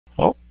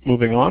Well,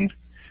 moving on,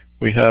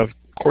 we have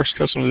course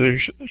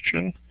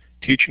customization,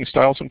 teaching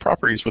styles and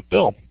properties with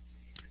Bill.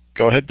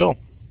 Go ahead, Bill.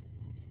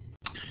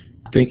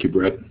 Thank you,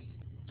 Brett.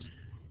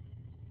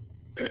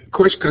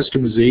 Course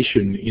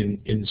customization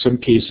in some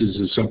cases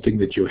is something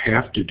that you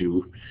have to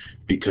do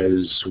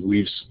because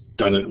we've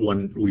done it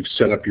when we've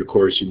set up your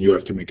course and you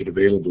have to make it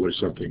available or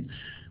something.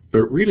 But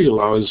it really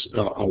allows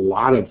a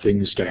lot of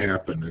things to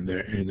happen,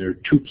 and there are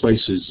two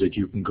places that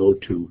you can go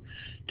to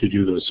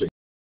do those things.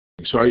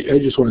 So I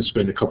just want to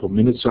spend a couple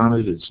minutes on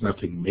it. It's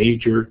nothing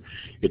major.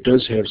 It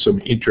does have some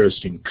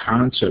interesting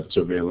concepts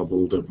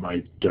available that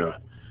might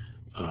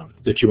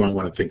that you might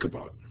want to think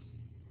about.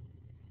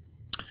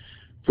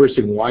 First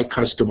thing, why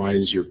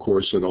customize your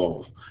course at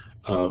all?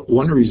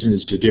 One reason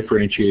is to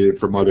differentiate it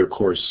from other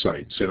course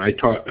sites. And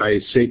I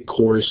say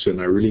course,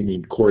 and I really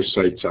mean course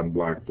sites on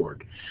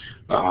Blackboard.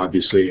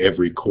 Obviously,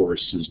 every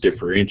course is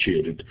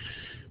differentiated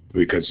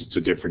because it's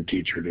a different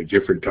teacher at a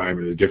different time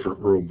in a different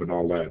room and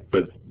all that.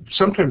 But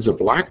sometimes the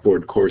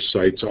Blackboard course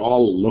sites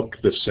all look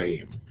the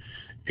same,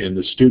 and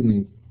the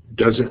student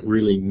doesn't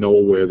really know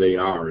where they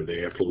are. They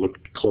have to look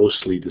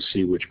closely to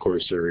see which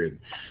course they're in.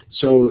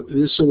 So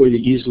this is a way to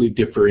easily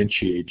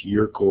differentiate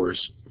your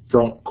course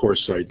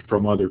site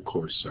from other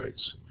course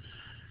sites.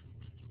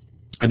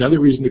 Another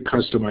reason to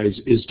customize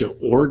is to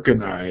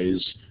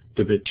organize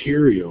the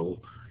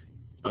material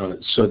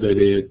so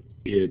that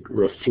it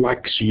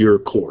reflects your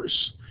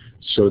course,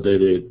 so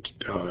that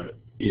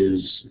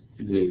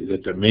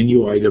that the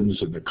menu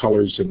items and the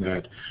colors in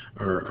that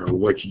are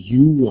what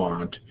you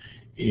want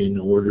in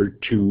order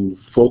to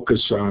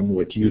focus on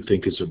what you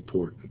think is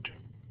important.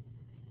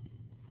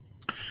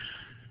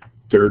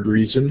 Third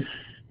reason,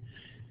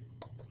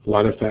 a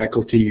lot of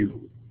faculty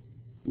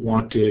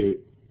want to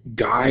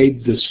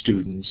guide the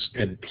students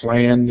and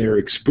plan their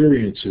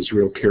experiences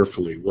real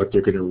carefully, what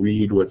they're going to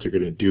read, what they're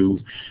going to do,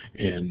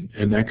 and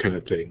that kind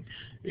of thing.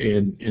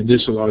 And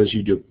this allows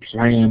you to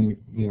plan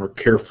more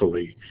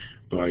carefully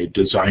by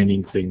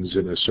designing things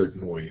in a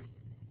certain way.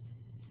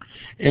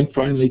 And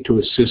finally, to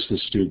assist the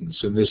students.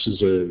 And this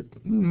is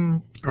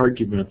an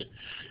argument.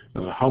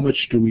 How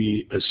much do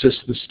we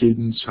assist the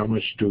students? How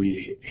much do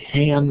we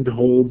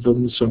hand-hold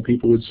them, some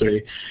people would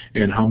say,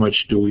 and how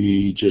much do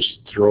we just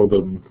throw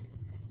them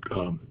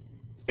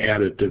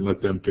at it and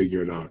let them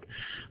figure it out?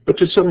 But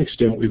to some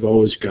extent, we've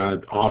always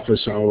got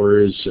office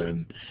hours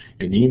and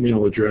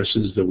email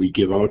addresses that we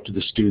give out to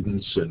the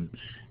students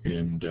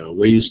and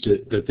ways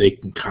that they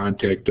can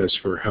contact us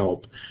for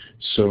help.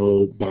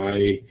 So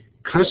by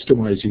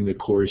customizing the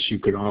course, you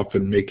can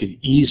often make it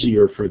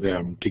easier for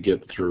them to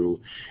get through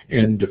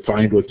and to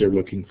find what they're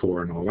looking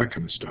for and all that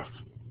kind of stuff.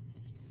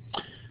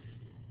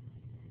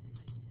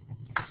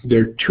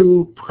 There are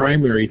two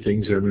primary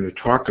things that I'm going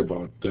to talk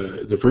about.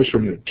 The first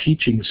one are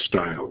teaching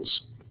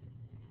styles.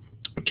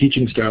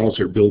 Teaching styles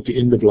are built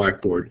into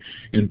Blackboard,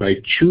 and by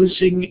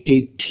choosing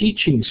a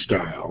teaching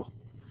style,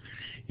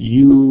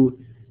 you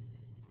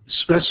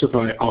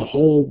specify a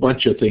whole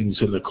bunch of things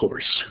in the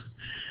course.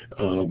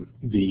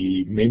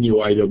 The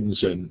menu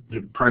items, and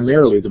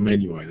primarily the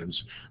menu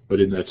items, but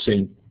in that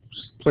same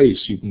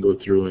place you can go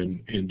through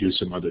and do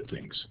some other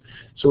things.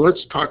 So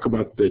let's talk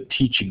about the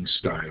teaching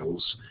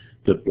styles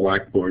that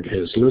Blackboard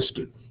has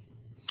listed.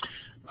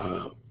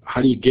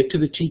 How do you get to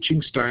the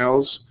teaching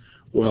styles?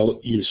 Well,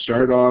 you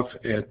start off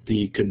at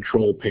the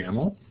control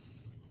panel.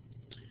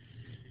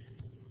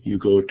 You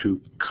go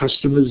to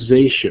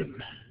customization.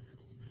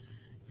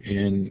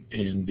 And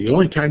the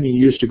only time you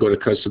used to go to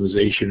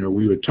customization, or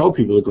we would tell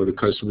people to go to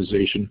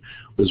customization,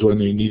 was when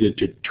they needed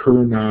to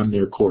turn on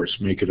their course,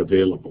 make it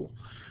available.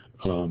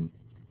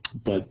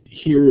 But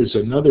here is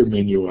another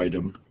menu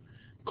item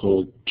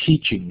called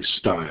teaching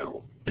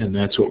style, and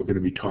that's what we're going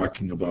to be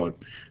talking about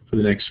for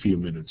the next few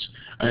minutes.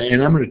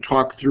 And I'm going to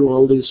talk through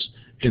all this,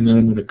 and then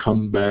I'm going to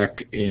come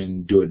back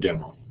and do a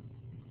demo.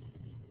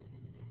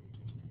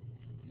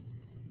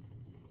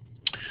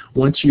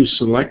 Once you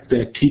select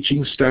that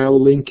teaching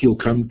style link, you'll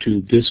come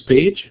to this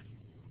page.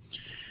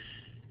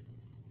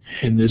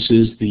 And this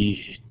is the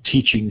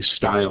teaching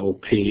style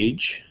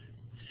page.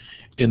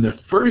 And the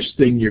first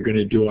thing you're going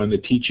to do on the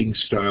teaching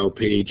style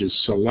page is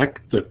select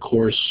the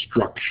course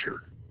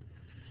structure.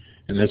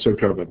 And that's what I'm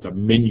talking about, the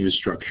menu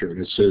structure. And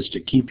it says to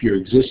keep your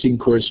existing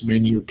course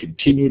menu,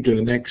 continue to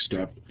the next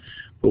step.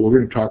 But we're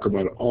going to talk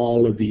about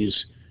all of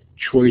these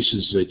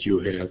choices that you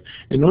have.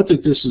 And note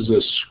that this is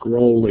a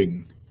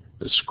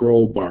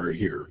scroll bar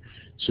here,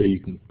 so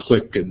you can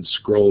click and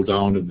scroll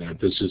down in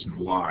that. This isn't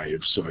live,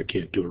 so I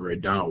can't do it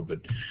right now, but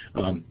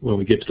when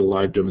we get to the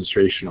live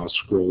demonstration, I'll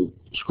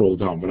scroll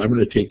down. But I'm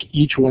going to take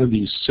each one of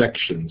these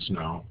sections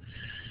now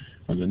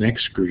on the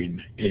next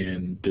screen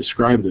and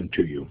describe them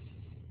to you.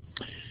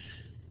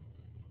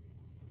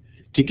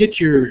 To get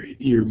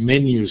your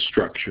menu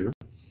structure,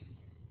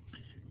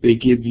 they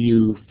give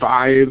you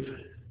 5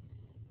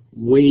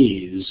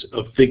 ways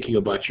of thinking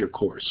about your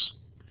course.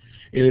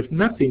 And if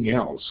nothing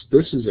else,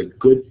 this is a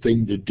good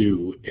thing to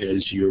do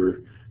as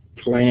you're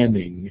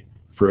planning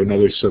for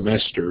another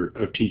semester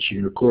of teaching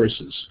your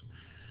courses.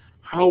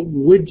 How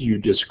would you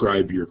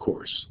describe your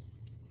course?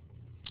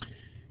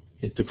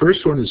 The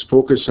first one is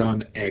focus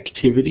on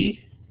activity.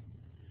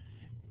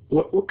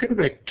 What kind of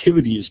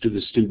activities do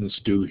the students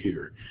do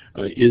here?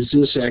 Is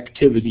this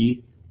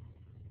activity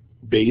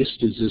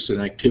based? Is this an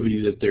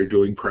activity that they're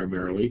doing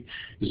primarily?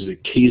 Is it a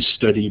case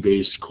study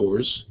based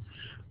course?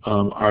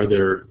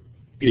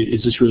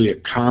 Is this really a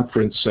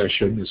conference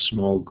session, a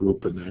small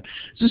group in that?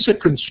 Is this a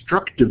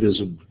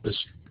constructivism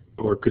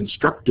or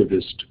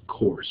constructivist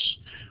course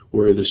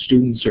where the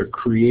students are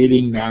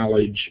creating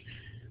knowledge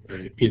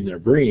in their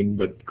brain,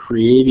 but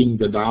creating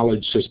the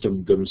knowledge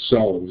system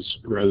themselves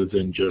rather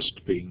than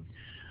just being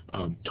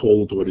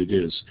told what it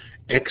is?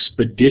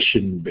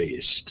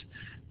 Expedition-based.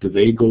 Do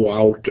they go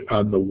out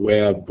on the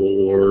web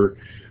or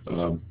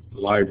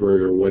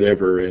library or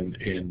whatever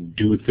and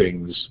do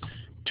things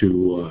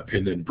to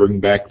and then bring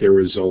back their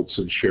results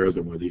and share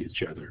them with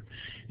each other?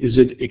 Is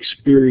it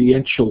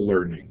experiential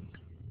learning?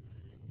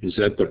 Is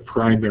that the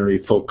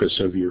primary focus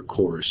of your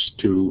course,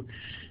 to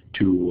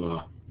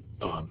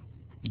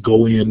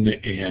go in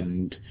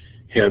and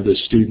have the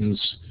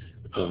students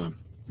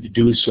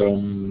do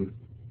some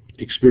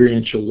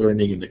experiential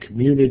learning in the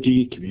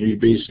community,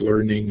 community-based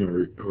learning,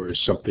 or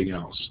something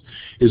else?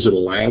 Is it a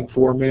lab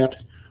format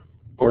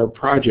or a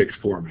project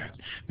format?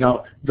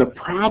 Now, the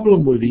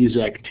problem with these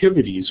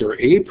activities, or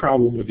a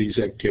problem with these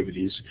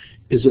activities,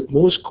 is that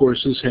most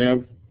courses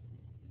have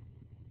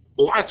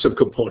lots of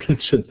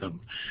components in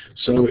them.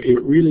 So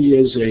it really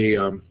is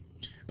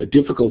a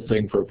difficult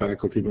thing for a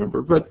faculty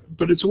member, but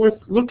it's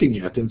worth looking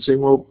at and saying,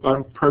 well,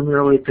 I'm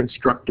primarily a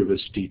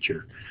constructivist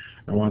teacher.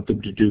 I want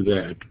them to do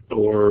that.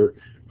 Or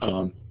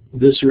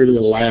this is really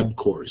a lab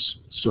course,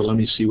 so let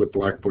me see what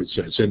Blackboard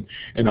says.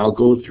 And I'll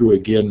go through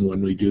again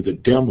when we do the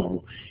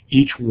demo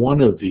each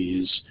one of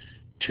these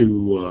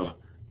to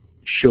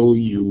show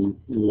you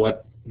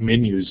what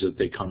menus that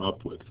they come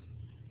up with.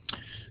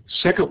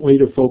 Second way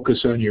to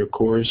focus on your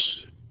course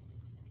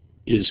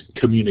is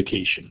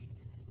communication.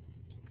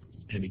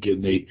 And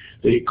again,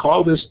 they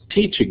call this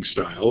teaching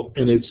style,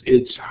 and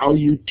it's how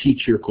you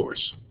teach your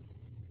course.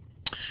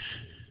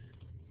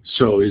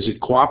 So is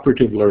it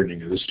cooperative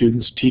learning? Are the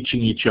students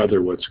teaching each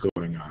other what's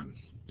going on?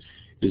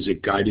 Is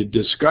it guided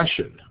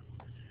discussion?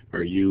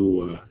 Are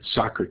you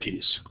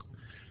Socrates?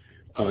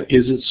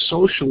 Is it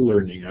social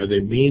learning? Are they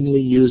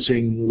mainly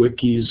using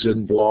wikis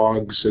and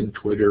blogs and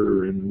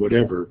Twitter and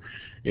whatever,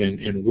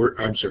 and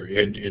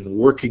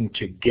working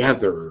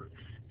together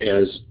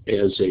as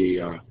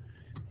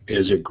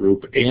a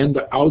group and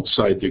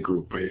outside the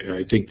group?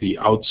 I think the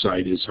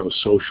outside is how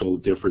social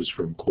differs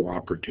from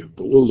cooperative,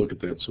 but we'll look at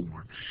that some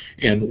more.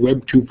 And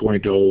Web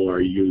 2.0,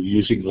 are you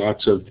using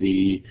lots of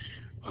the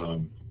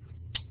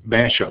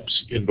mashups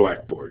in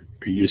Blackboard?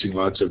 Are you using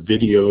lots of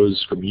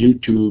videos from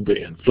YouTube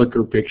and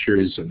Flickr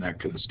pictures and that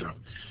kind of stuff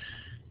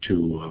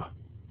to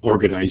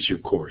organize your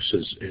course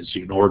as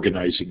an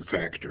organizing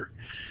factor?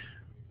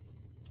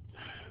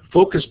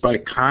 Focus by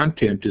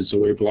content is the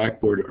way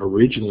Blackboard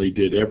originally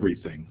did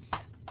everything.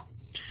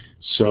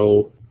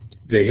 So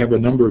they have a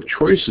number of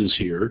choices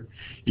here.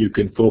 You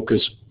can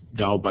focus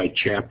now by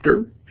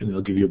chapter, and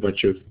they'll give you a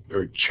bunch of,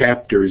 or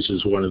chapters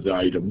is one of the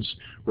items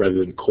rather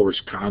than course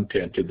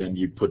content, and then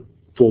you put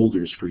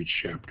folders for each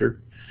chapter.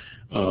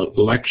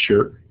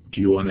 Lecture, do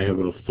you want to have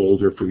a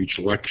folder for each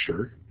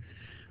lecture?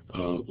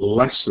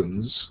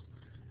 Lessons,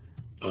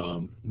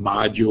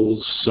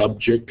 modules,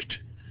 subject,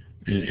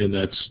 and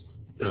that's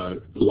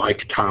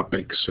like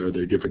topics, or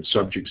there are different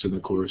subjects in the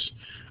course,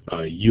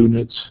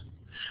 units.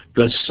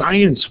 The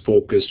science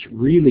focus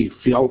really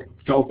felt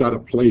out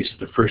of place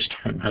the first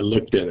time I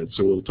looked at it,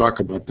 so we'll talk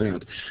about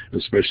that,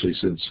 especially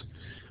since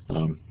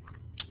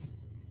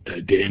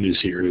Dan is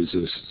here as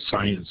a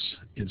science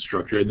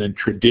instructor. And then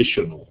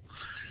traditional.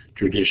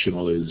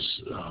 Traditional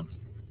is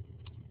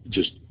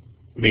just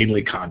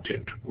mainly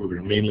content. We're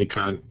going to mainly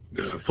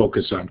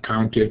focus on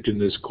content in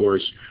this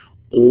course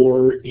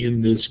or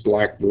in this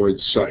Blackboard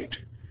site.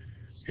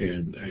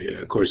 And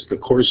of course, the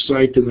course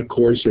site and the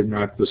course are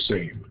not the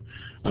same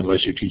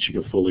unless you're teaching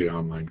a fully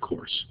online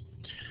course.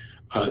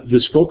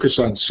 This focus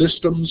on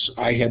systems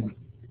I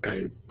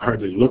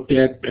hardly looked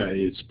at.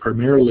 It's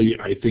primarily,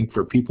 I think,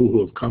 for people who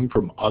have come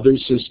from other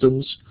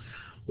systems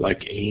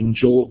like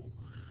Angel,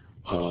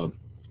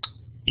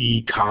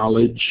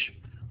 eCollege,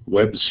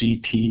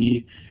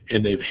 WebCT,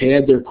 and they've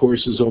had their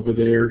courses over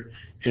there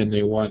and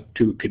they want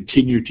to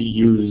continue to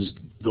use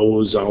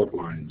those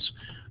outlines.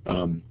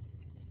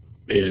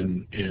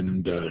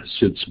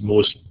 Since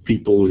most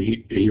people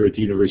here at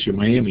the University of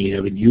Miami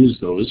haven't used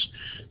those,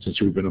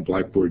 since we've been a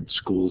Blackboard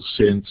school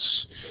since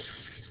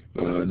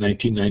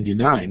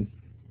 1999,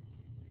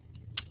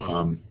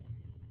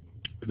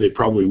 they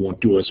probably won't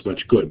do us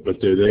much good, but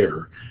they're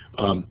there.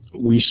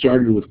 We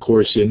started with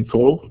course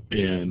info,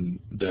 and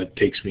that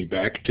takes me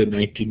back to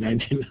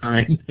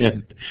 1999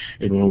 and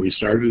when we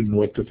started and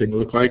what the thing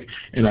looked like.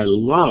 And I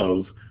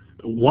love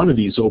one of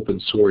these open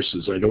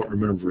sources. I don't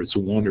remember, it's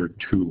one or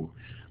two.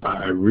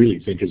 I really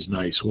think is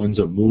nice. One's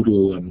a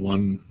Moodle and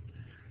one,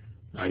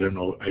 I don't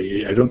know,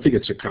 I don't think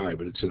it's Sakai,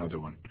 but it's another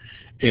one.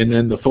 And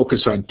then the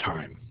focus on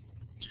time.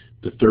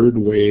 The third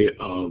way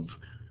of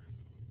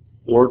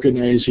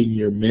organizing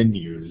your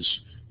menus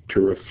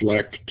to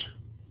reflect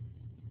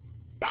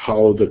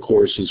how the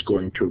course is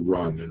going to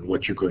run and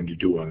what you're going to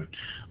do on it.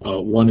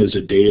 One is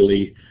a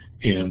daily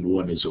and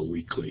one is a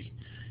weekly.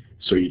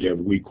 So you'd have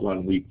week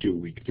 1, week 2,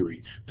 week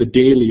 3. The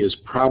daily is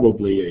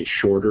probably a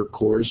shorter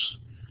course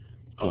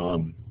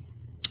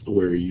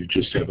where you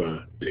just have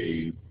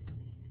a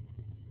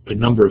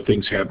number of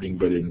things happening,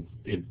 but in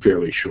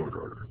fairly short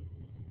order.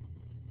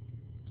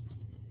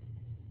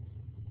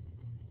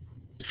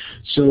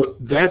 So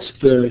that's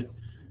the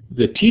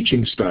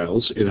teaching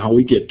styles and how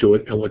we get to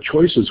it and what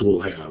choices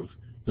we'll have,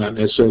 not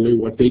necessarily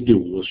what they do.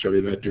 We'll show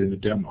you that during the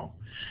demo.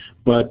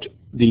 But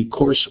the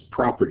course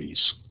properties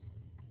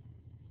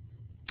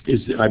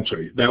I'm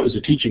sorry, that was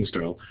the teaching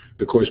style.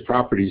 The course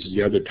properties is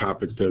the other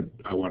topic that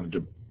I wanted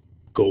to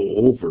go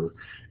over,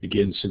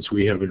 again, since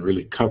we haven't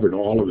really covered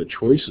all of the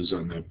choices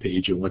on that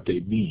page and what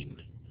they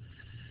mean.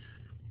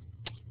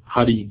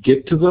 How do you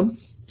get to them?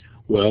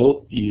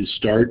 Well, you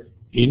start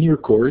in your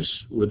course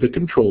with the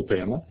control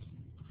panel.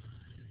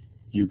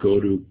 You go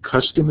to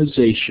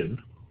customization.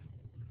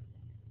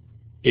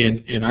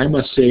 And I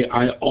must say,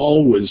 I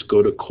always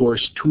go to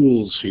course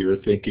tools here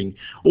thinking,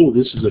 oh,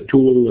 this is a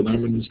tool and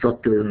I'm an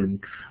instructor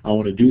and I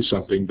want to do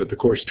something. But the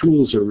course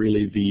tools are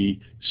really the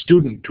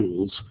student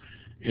tools,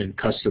 and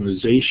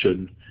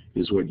customization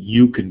is what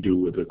you can do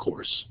with the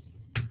course.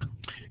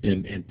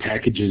 And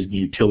packages and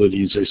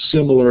utilities are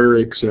similar,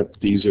 except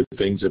these are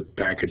things that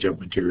package up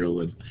material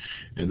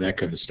and that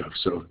kind of stuff.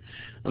 So,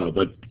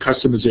 but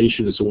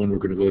customization is the one we're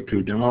going to go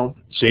to now.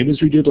 Same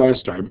as we did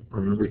last time.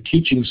 Remember,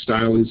 teaching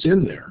style is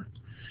in there,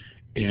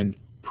 and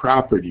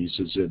properties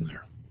is in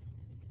there.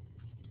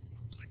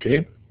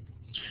 Okay?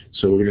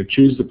 So we're going to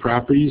choose the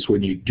properties.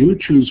 When you do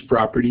choose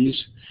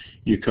properties,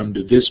 you come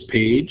to this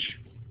page,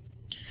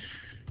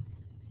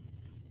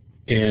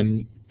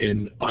 and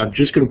I'm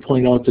just going to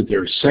point out that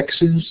there are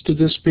sections to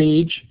this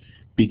page,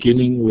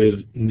 beginning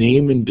with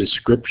name and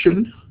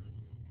description,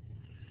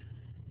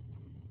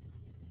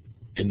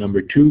 and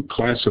number 2,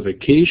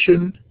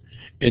 classification,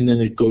 and then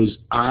it goes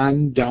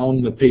on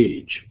down the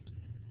page.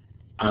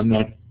 I'm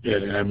going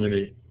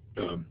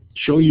to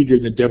show you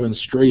during the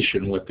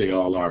demonstration what they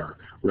all are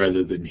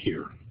rather than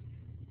here.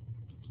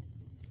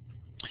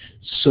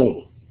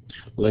 So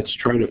let's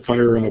try to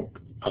fire up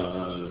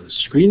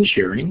screen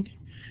sharing,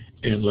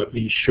 and let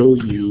me show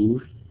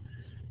you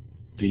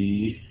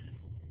the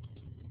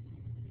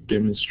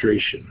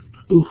demonstration.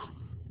 Ooh,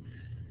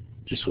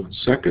 just 1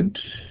 second.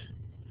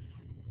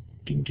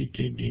 Ding, ding,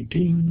 ding, ding,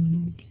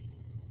 ding.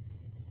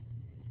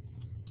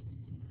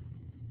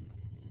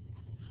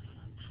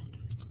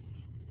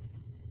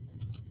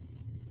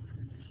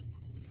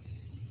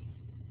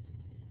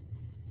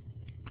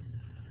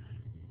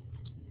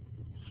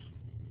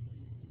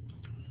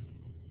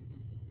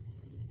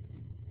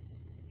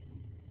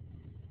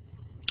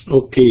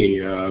 Okay,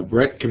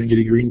 Brett, can I get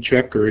a green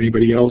check, or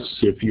anybody else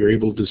if you're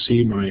able to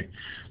see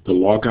the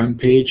logon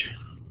page?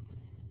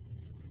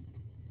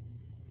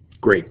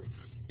 Great.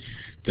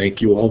 Thank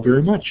you all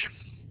very much.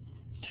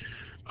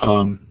 So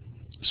I'm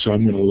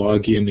going to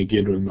log in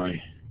again with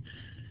my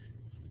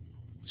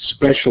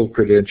special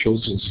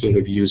credentials instead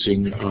of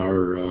using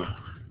our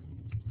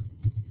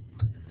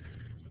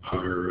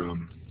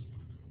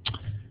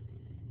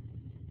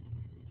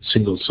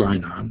single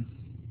sign-on.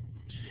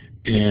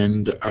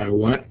 And I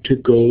want to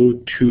go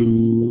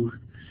to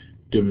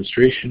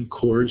demonstration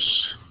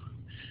course,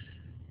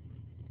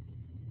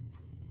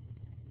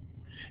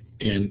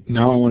 and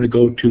now I want to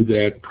go to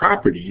that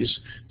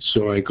properties,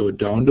 so I go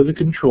down to the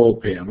control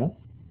panel.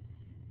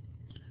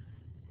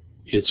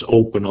 It's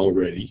open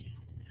already.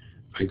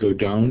 I go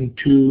down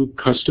to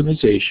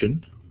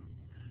customization.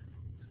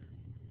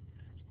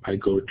 I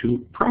go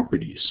to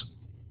properties.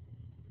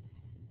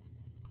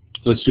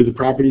 Let's do the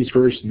properties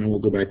first, and then we'll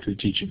go back to the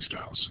teaching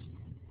styles.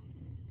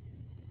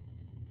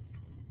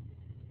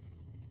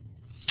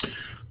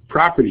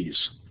 Properties.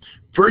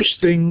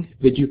 First thing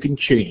that you can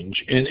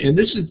change, and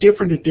this is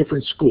different at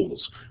different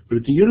schools, but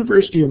at the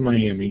University of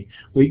Miami,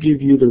 we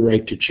give you the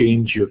right to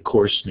change your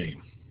course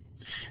name.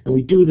 And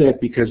we do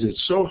that because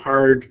it's so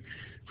hard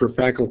for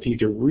faculty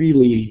to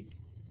really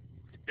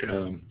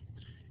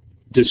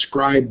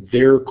describe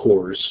their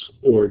course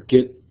or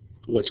get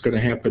what's going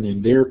to happen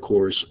in their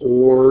course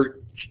or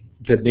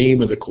the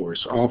name of the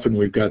course. Often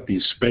we've got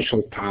these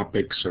special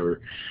topics or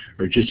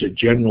just a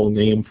general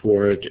name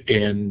for it,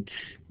 and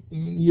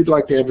you'd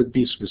like to have it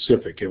be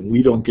specific, and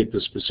we don't get the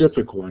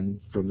specific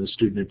one from the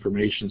student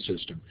information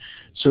system.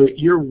 So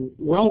you're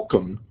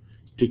welcome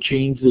to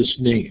change this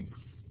name.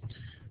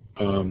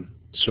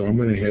 So I'm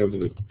going to have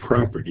the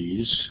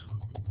properties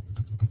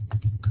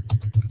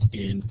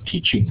in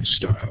teaching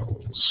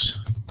styles.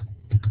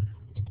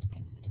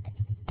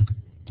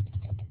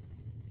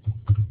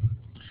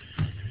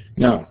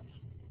 Now,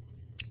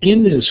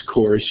 in this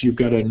course, you've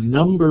got a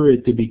number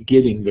at the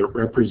beginning that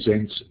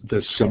represents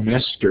the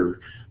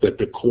semester that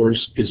the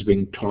course is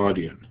being taught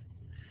in.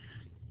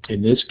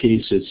 In this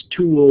case, it's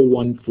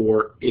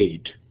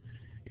 20148.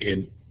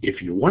 And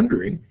if you're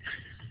wondering,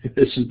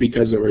 this is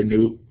because of our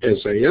new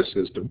SIS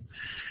system.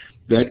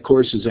 That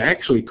course is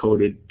actually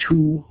coded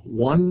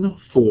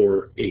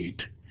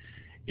 2148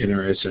 in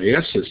our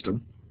SIS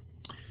system,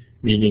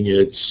 meaning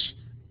it's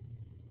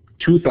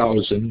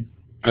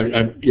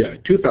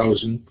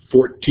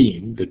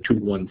 2014, the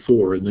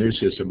 214 in their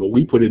system, but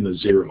we put in the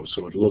 0,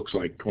 so it looks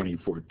like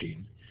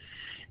 2014.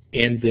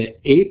 And the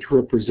 8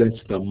 represents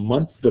the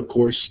month the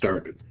course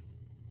started.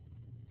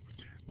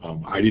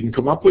 I didn't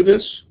come up with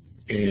this,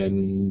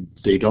 and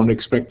they don't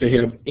expect to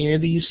have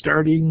any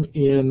starting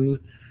in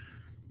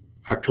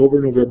October,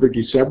 November,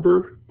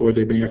 December, or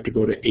they may have to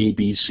go to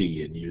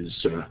ABC and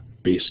use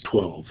base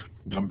 12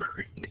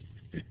 numbering.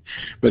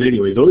 But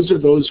anyway, those are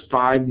those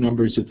 5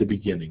 numbers at the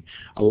beginning.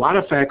 A lot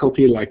of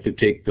faculty like to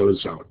take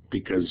those out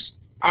because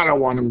I don't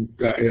want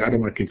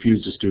to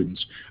confuse the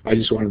students. I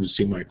just want them to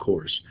see my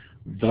course.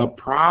 The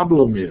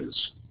problem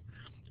is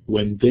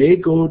when they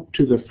go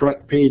to the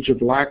front page of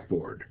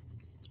Blackboard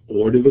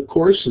or to the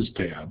Courses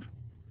tab,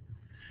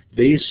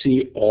 they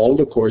see all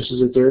the courses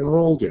that they're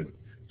enrolled in,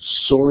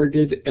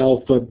 sorted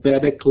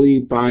alphabetically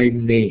by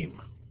name.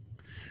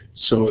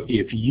 So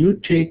if you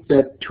take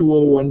that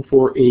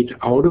 20148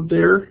 out of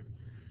there,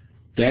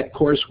 that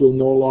course will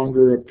no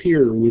longer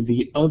appear with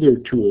the other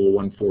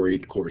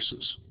 20148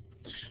 courses.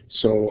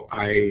 So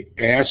I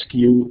ask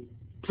you,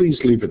 please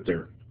leave it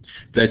there.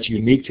 That's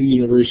unique to the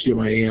University of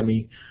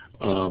Miami,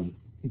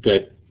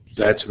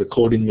 that's the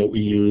coding that we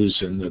use,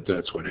 and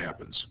that's what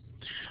happens.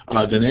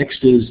 The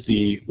next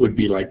would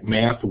be like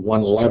Math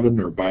 111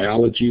 or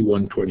Biology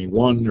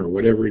 121 or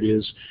whatever it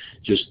is,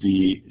 just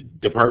the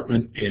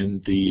department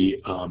and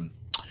the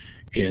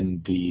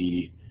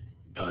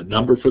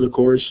number for the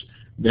course.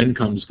 Then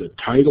comes the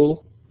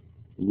title,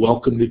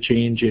 welcome to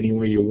change any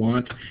way you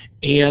want,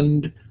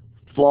 and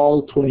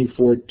Fall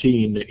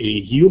 2014,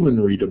 a human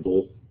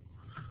readable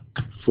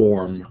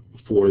form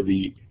for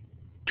the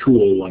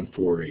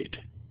 20148.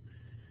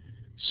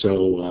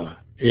 So,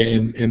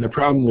 and the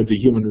problem with the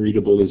human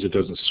readable is it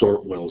doesn't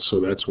sort well,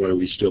 so that's why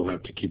we still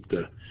have to keep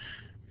the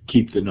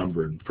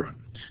number in front.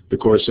 The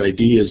course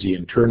ID is the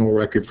internal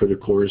record for the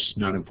course,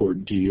 not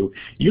important to you.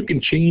 You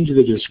can change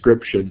the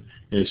description,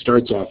 and it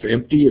starts off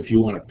empty. If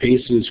you want to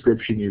paste the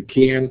description, you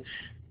can.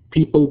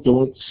 People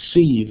don't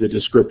see the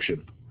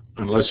description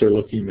unless they're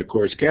looking in the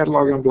course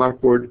catalog on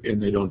Blackboard, and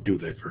they don't do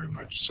that very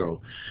much.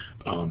 So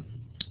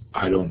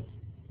I don't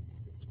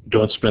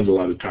spend a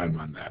lot of time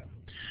on that.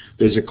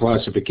 There's a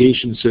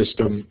classification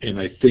system, and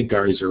I think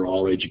ours are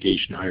all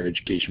education, higher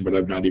education, but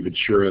I'm not even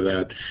sure of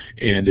that,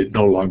 and it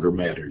no longer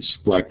matters.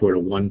 Blackboard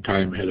at one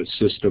time had a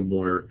system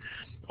where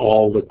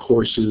all the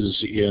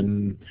courses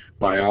in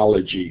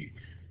biology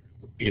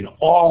in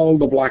all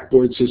the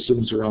Blackboard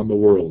systems around the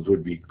world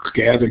would be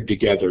gathered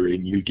together,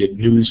 and you'd get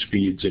news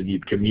feeds and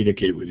you'd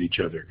communicate with each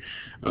other.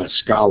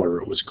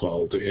 Scholar it was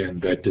called,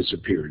 and that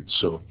disappeared.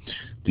 So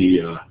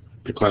the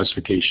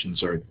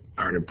classifications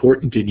aren't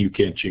important, and you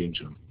can't change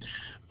them.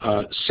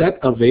 Set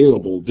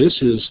available,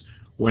 this is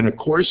when a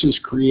course is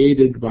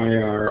created by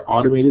our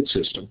automated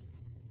system.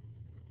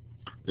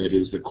 That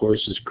is, the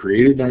course is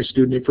created in our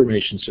student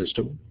information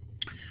system.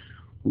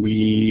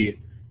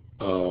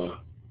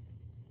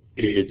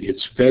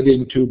 It's fed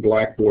into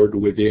Blackboard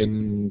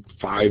within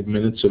 5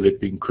 minutes of it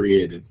being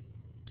created.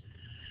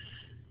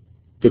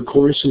 The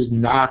course is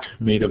not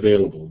made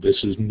available.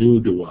 This is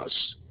new to us.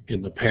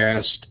 In the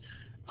past,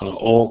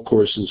 all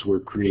courses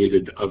were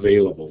created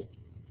available.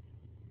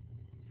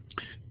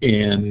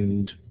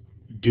 And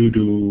due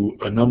to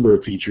a number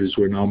of features,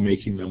 we're now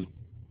making them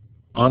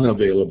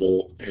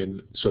unavailable,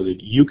 and so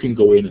that you can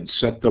go in and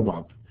set them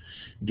up,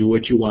 do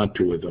what you want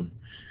to with them,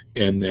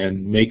 and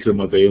then make them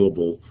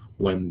available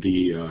when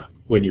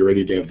you're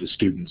ready to have the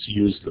students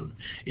use them.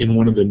 In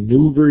one of the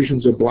new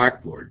versions of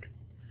Blackboard,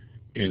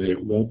 and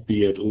it won't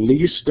be at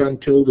least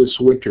until this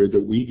winter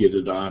that we get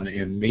it on,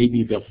 and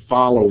maybe the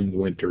following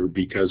winter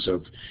because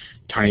of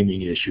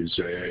timing issues.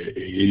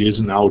 It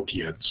isn't out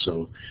yet,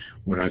 so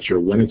we're not sure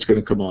when it's going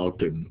to come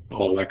out and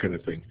all that kind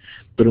of thing.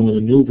 But in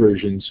the new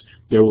versions,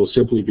 there will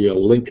simply be a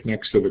link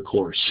next to the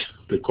course.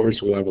 The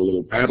course will have a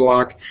little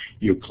padlock.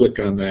 You click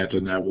on that,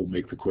 and that will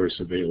make the course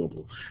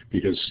available.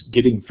 Because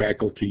getting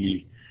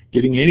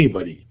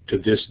anybody to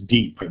this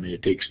deep, I mean,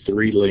 it takes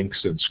 3 links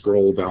and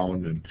scroll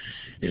down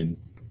and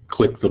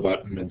click the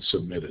button and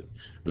submit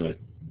it.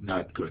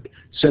 Not good.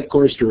 Set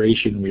course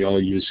duration, we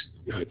all use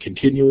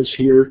continuous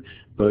here,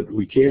 but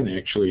we can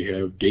actually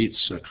have dates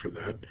set for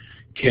that.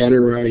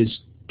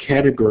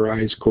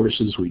 Categorize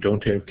courses. We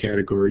don't have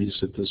categories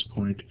at this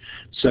point.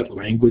 Set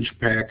language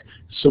pack.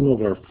 Some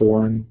of our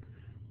foreign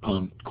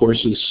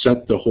courses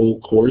set the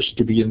whole course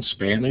to be in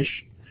Spanish,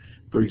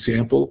 for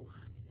example,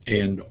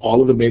 and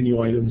all of the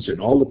menu items and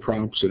all the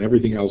prompts and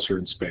everything else are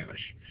in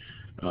Spanish.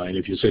 And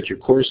if you set your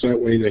course that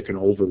way, they can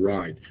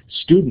override.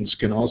 Students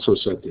can also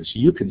set this.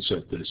 You can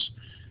set this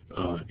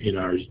in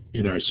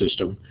our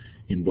system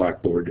in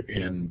Blackboard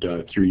and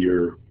through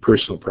your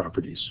personal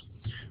properties.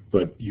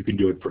 But you can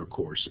do it for a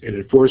course. And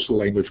Enforce the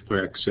Language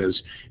Pack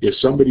says if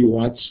somebody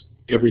wants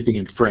everything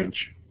in French,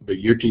 but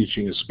you're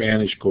teaching a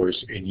Spanish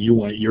course and you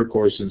want your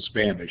course in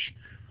Spanish,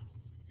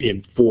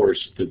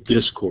 enforce that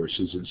this course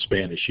is in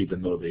Spanish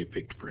even though they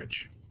picked French.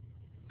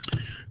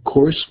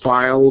 Course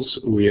files,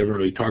 we haven't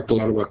really talked a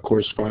lot about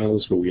course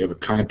files, but we have a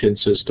content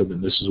system,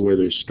 and this is where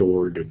they're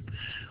stored and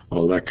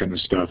all that kind of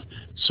stuff.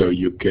 So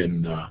you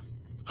can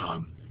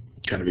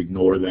kind of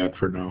ignore that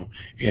for now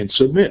and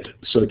submit.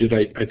 So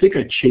I think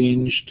I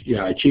changed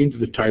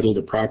the title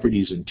to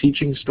Properties and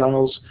Teaching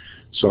Styles.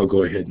 So I'll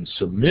go ahead and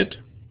submit.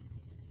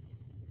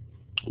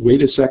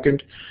 Wait a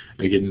second.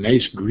 I get a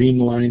nice green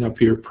line up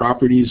here.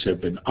 Properties have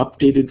been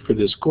updated for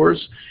this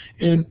course,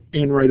 and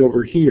right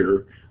over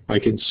here I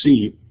can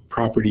see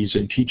Properties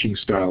and Teaching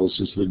Styles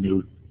is the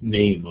new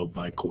name of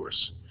my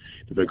course.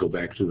 If I go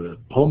back to the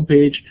home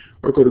page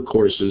or go to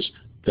Courses,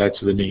 that's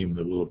the name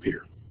that will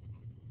appear.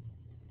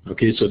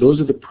 Okay, so those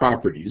are the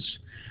properties.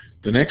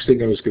 The next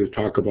thing I was going to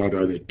talk about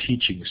are the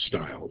teaching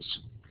styles.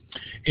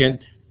 And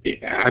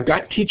I've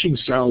got teaching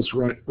styles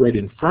right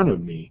in front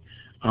of me.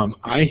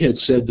 I had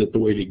said that the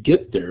way to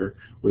get there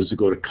was to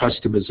go to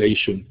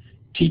Customization,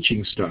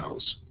 Teaching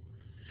Styles.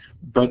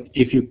 But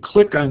if you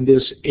click on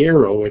this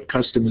arrow at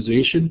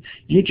Customization,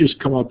 you just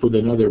come up with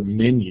another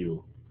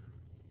menu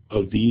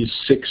of these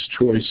 6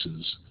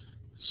 choices.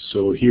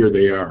 So here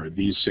they are,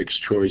 these 6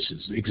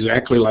 choices,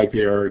 exactly like they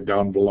are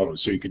down below.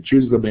 So you can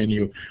choose the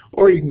menu,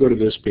 or you can go to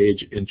this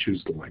page and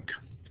choose the link.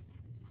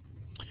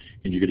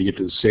 And you're going to get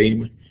to the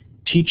same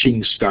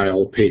teaching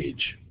style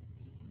page.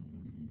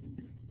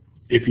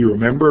 If you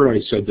remember, I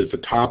said that the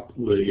top,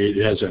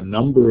 it has a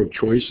number of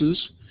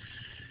choices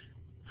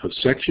of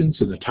sections,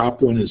 and the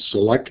top one is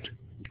Select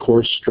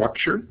Course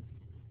Structure.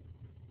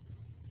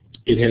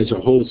 It has a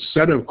whole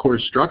set of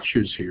course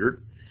structures here.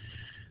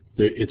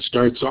 It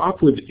starts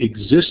off with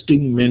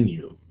existing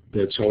menu.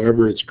 That's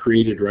however it's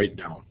created right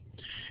now.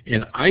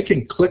 And I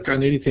can click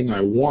on anything I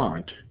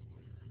want,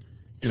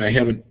 and I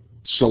haven't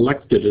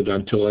selected it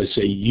until I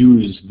say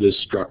use this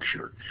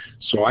structure.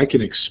 So I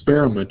can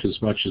experiment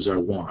as much as I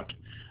want.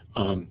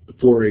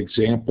 For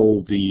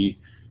example, the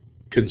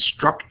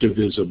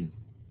Constructivism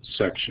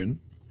section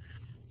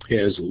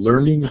has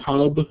Learning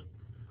Hub,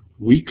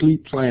 Weekly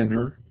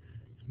Planner,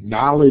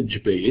 Knowledge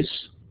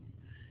Base,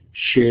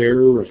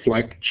 Share,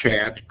 Reflect,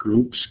 Chat,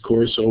 Groups,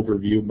 Course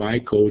Overview, My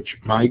Coach,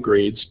 My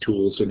Grades,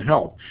 Tools, and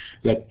Help.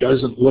 That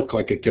doesn't look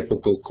like a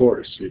typical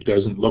course. It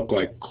doesn't look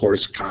like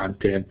course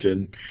content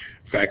and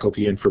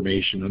faculty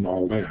information and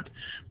all that.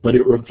 But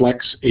it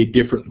reflects a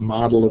different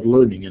model of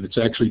learning, and it's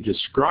actually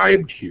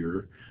described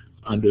here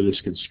under this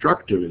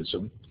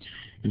Constructivism.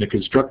 In the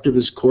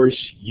Constructivist course,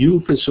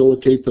 you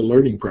facilitate the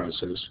learning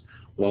process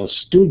while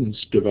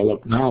students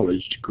develop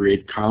knowledge to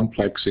create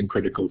complex and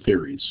critical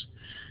theories.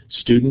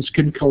 Students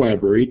can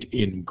collaborate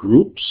in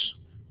groups,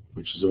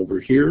 which is over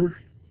here,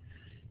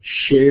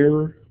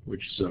 share,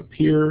 which is up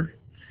here,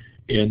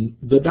 in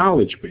the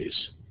knowledge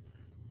base,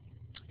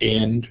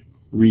 and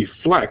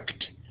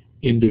reflect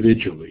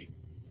individually.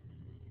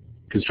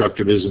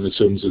 Constructivism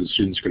assumes that the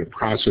student's going to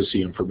process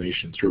the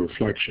information through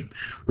reflection.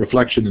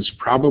 Reflection is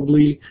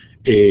probably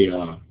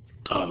a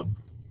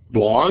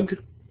blog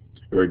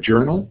or a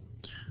journal,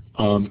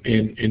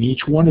 and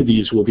each one of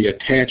these will be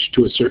attached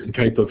to a certain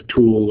type of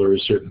tool or a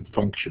certain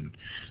function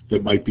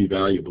that might be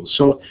valuable.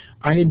 So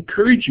I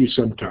encourage you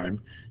sometime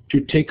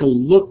to take a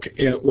look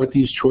at what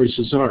these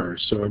choices are.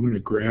 So I'm going to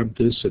grab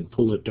this and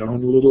pull it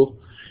down a little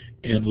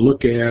and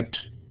look at,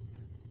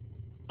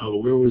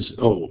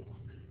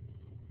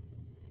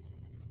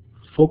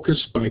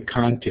 focus by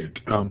content.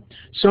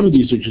 Some of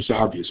these are just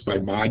obvious. By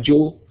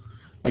module,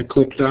 I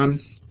clicked on,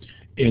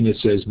 and it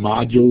says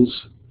modules,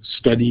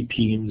 study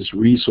teams,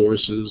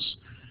 resources,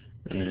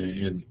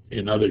 and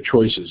other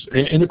choices.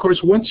 And of course,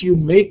 once you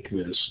make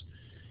this,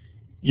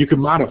 you can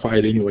modify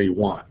it any way you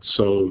want.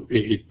 So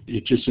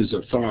it just is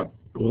a thought,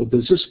 well,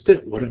 does this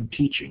fit what I'm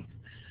teaching?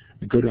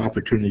 A good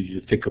opportunity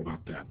to think about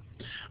that.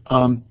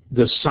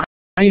 The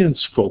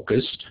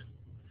science-focused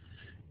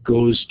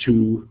goes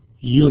to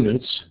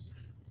units,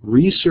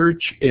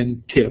 research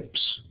and tips,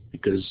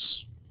 because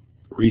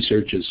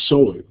research is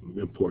so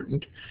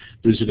important.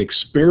 There's an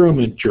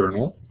experiment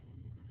journal,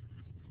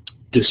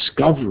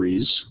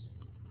 discoveries,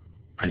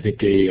 I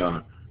think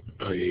a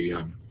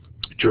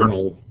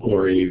journal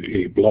or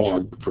a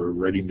blog for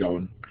writing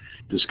down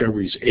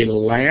discoveries, a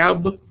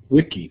lab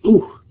wiki.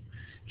 Ooh,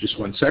 just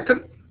 1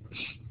 second.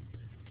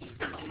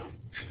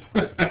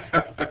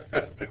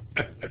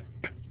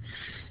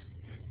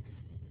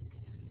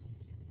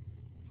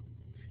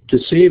 To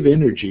save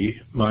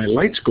energy, my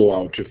lights go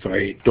out if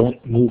I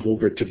don't move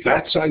over to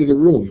that side of the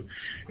room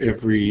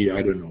every,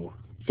 I don't know,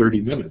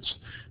 30 minutes.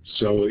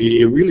 So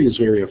it really is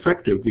very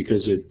effective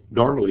because it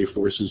normally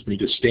forces me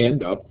to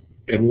stand up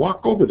and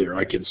walk over there.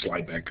 I can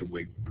slide back and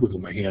wiggle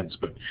my hands,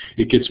 but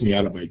it gets me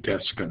out of my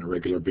desk on a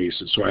regular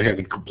basis. So I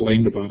haven't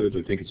complained about it.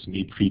 I think it's a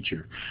neat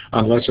feature.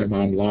 Unless I'm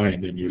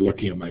online and you're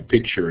looking at my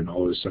picture and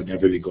all of a sudden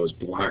everything goes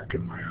black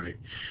and my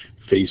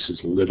face is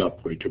lit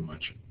up way too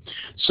much.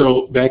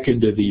 So back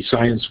into the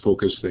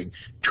science-focused thing.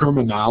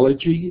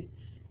 Terminology,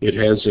 it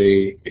has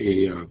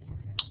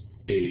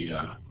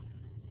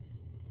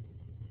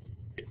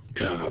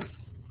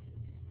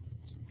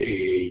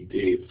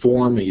a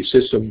form, a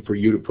system for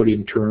you to put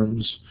in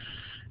terms,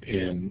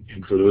 and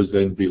for those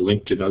then be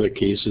linked in other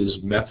cases,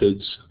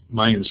 methods.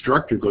 My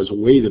instructor goes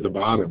way to the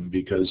bottom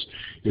because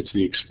it's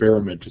the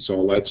experiment, it's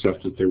all that stuff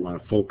that they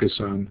want to focus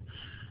on,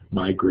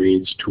 my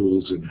grades,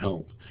 tools, and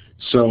help.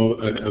 So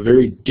a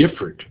very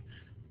different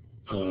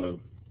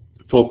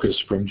focus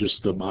from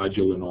just the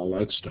module and all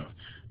that stuff.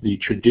 The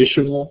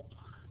traditional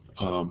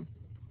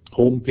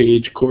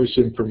homepage, course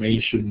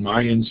information,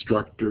 my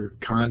instructor,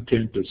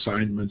 content,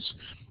 assignments,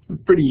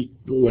 pretty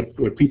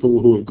what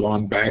people who have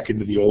gone back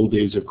into the old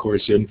days of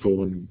course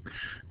info and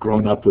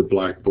grown up with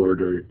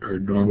Blackboard are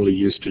normally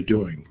used to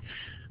doing.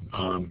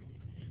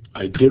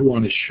 I did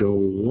want to show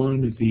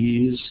one of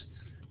these.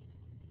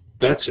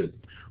 That's it.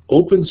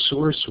 Open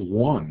Source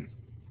 1.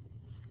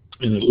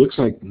 And it looks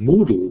like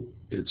Moodle,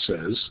 it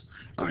says.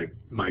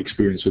 My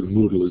experience with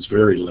Moodle is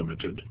very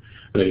limited.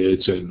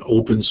 It's an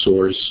open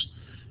source,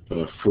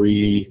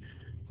 free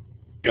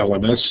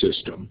LMS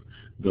system,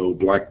 though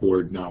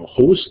Blackboard now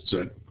hosts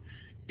it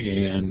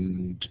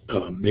and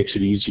makes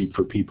it easy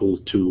for people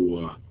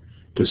to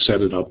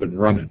set it up and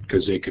run it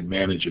because they can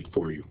manage it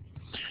for you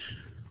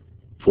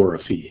for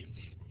a fee.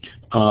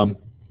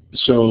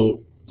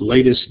 So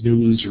latest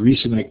news,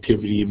 recent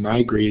activity,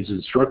 my grades,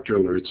 instructor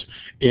alerts,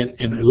 and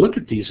I look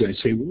at these and I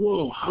say,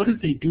 whoa, how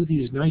did they do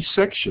these nice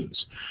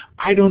sections?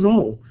 I don't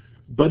know,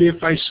 but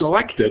if I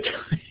select it,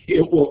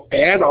 it will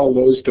add all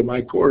those to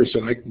my course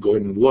and I can go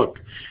in and look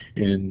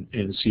and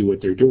see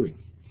what they're doing.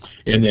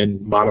 And then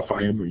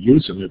modify them or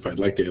use them if I'd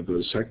like to have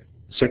those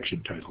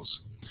section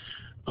titles.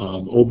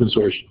 Open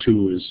Source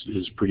 2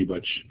 is pretty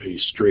much a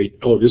straight,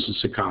 oh, this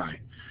is Sakai,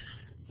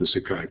 the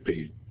Sakai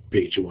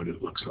page and what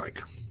it looks like.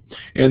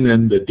 And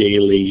then the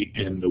daily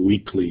and the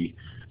weekly,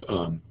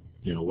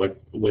 you know,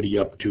 what are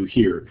you up to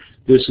here?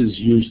 This is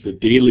use the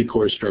daily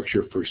course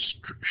structure for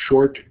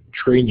short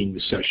training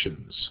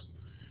sessions,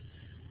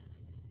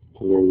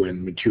 or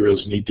when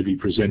materials need to be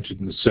presented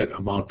in a set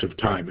amount of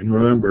time. And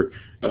remember,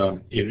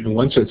 in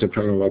one sense I'm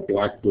talking about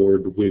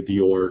Blackboard with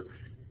your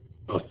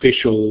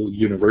official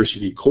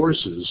university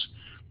courses,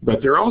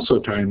 but there are also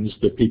times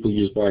that people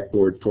use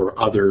Blackboard for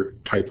other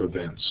type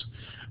events.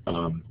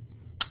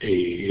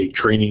 A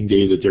training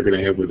day that they're going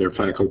to have with their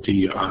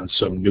faculty on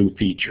some new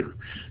feature,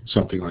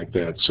 something like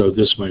that. So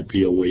this might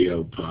be a way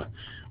of,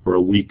 or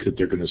a week that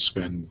they're going to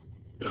spend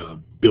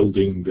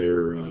building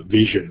their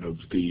vision of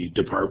the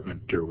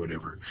department or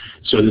whatever.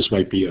 So this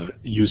might be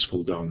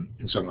useful done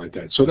in something like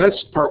that. So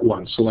that's part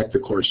one, select the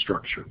course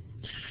structure.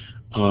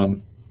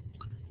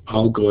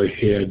 I'll go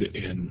ahead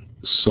and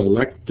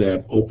select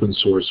that Open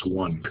Source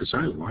 1 because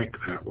I like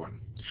that one.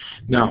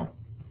 Now,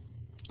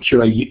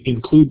 should I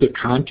include the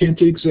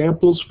content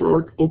examples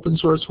for Open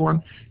Source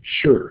 1?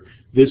 Sure.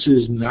 This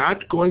is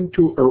not going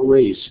to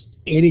erase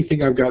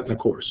anything I've got in the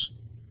course.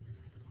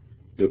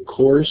 The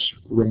course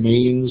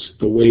remains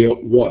the way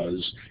it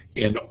was,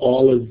 and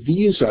all of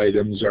these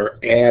items are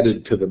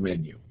added to the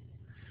menu.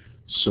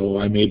 So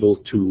I'm able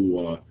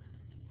to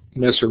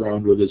mess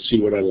around with it,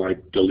 see what I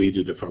like, delete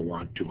it if I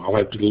want to. I'll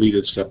have to delete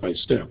it step by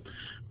step,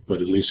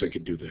 but at least I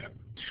can do that.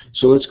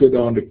 So let's go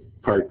down to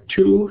part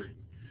 2.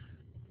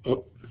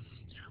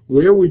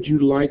 Where would you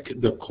like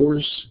the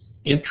course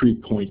entry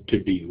point to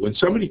be? When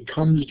somebody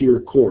comes to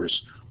your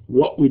course,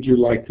 what would you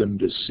like them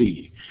to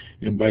see?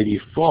 And by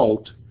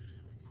default,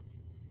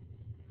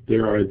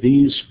 there are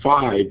these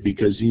 5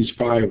 because these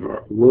 5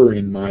 were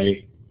in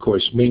my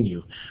course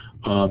menu.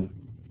 One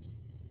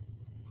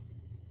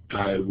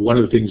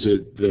of the things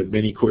that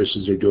many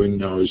courses are doing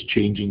now is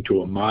changing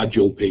to a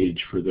module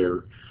page for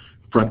their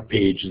front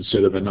page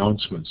instead of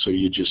announcements. So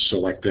you just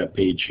select that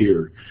page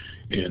here,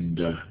 and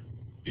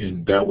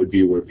that would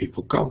be where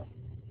people come.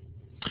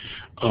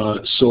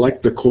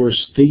 Select the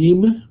course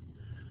theme.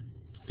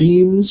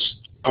 Themes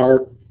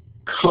are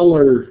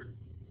color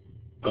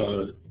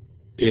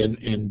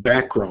and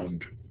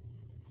background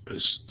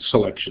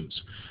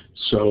selections.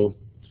 So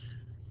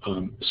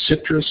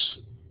citrus,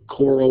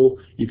 coral,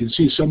 you can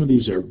see some of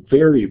these are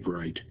very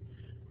bright,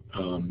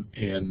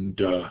 and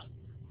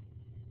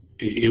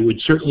it would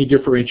certainly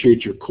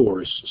differentiate your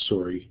course,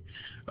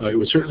 it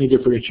would certainly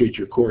differentiate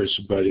your course,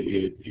 but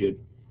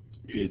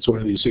it's one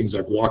of these things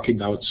like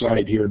walking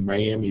outside here in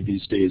Miami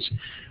these days.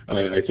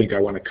 I think I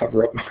want to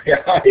cover up my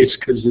eyes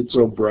because it's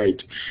so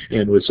bright,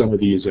 and with some of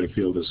these I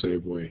feel the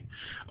same way.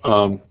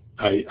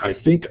 I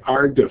think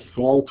our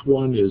default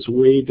one is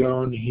way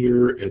down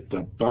here at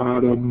the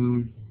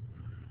bottom.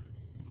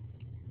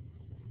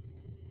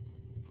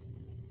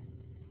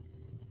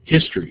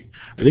 History.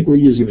 I think we're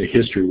using the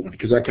history one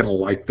because I kind of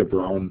like the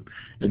brown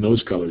and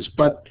those colors,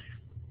 but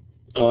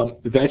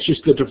that's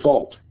just the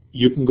default.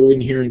 You can go in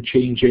here and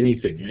change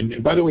anything.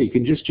 And by the way, you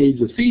can just change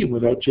the theme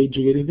without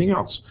changing anything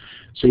else.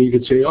 So you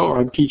could say, oh,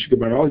 I'm teaching a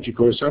biology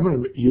course, I'm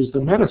going to use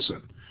the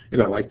medicine.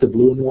 And I like the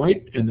blue and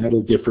white, and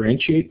that'll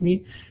differentiate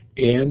me,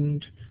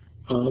 and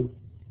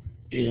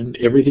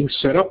everything's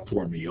set up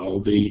for me. All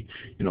the,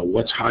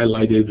 what's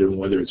highlighted and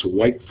whether it's a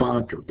white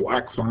font or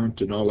black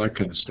font and all that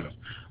kind of stuff.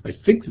 I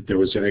think that there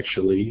was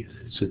actually,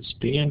 since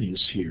Dan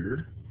is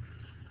here,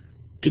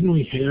 didn't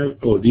we have,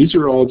 oh, these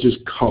are all just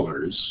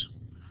colors.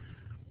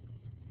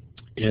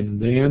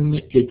 And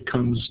then it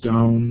comes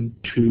down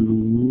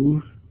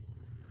to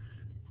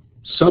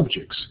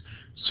subjects.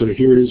 So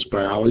here's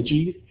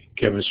biology,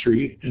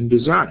 chemistry, and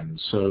design.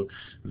 So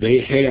they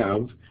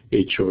have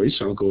a choice.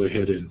 I'll go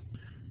ahead and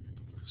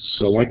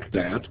select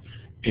that,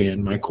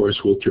 and my course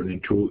will turn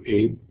into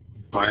a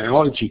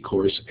biology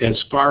course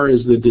as far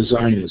as the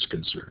design is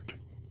concerned.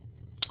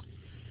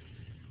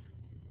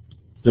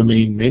 The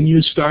main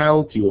menu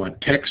style, do you want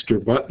text or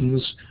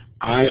buttons?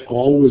 I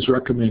always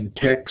recommend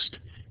text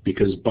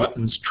because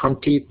buttons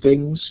truncate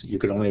things. You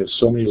can only have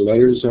so many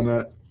letters on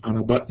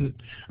a button.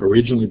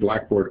 Originally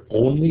Blackboard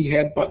only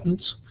had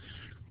buttons,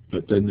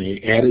 but then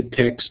they added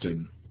text,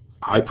 and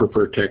I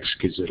prefer text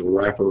because it'll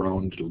wrap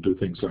around, it'll do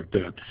things like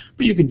that.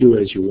 But you can do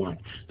it as you want.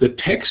 The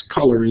text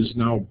color is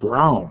now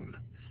brown.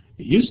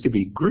 It used to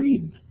be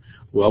green.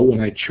 Well, when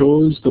I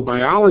chose the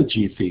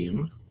biology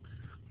theme,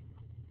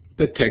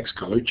 the text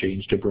color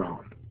changed to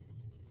brown.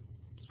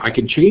 I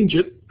can change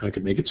it. I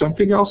can make it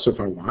something else if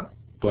I want,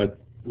 but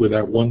with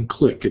that one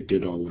click, it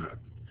did all that.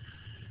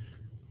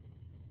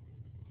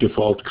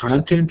 Default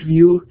content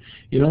view,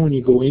 you know, when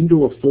you go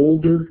into a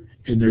folder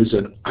and there's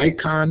an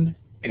icon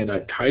and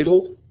a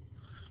title,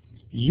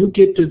 you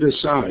get to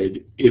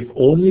decide if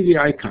only the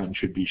icon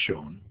should be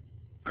shown.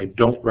 I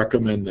don't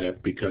recommend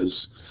that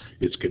because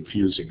it's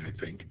confusing, I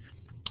think.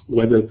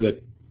 Whether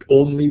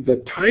only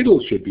the title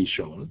should be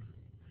shown,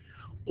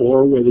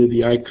 or whether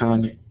the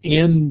icon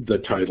and the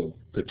title,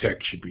 the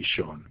text, should be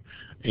shown.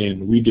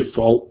 And we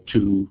default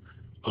to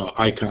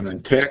icon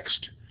and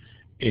text,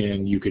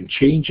 and you can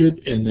change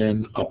it and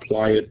then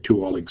apply it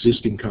to all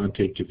existing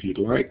content if you'd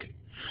like.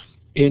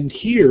 And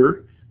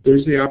here,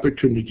 there's the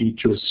opportunity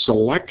to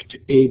select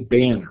a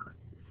banner.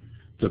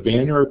 The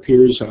banner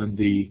appears on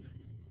the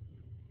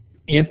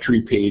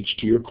entry page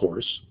to your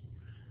course.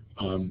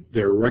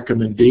 There are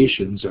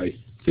recommendations. I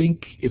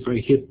think if I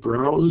hit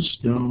browse,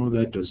 no,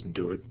 that doesn't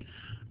do it.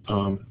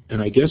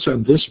 And I guess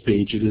on this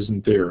page it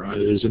isn't there.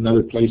 There's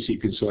another place you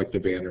can select the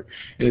banner,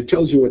 and it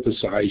tells you what the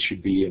size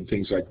should be and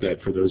things like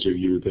that for those of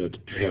you that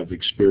have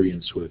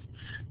experience with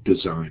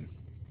design.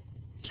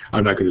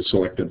 I'm not going to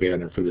select a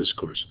banner for this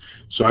course.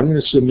 So I'm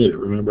going to submit it.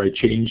 Remember, I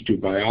changed to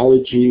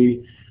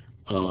biology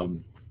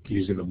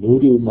using the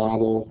Moodle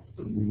model,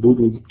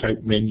 Moodle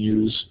type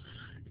menus,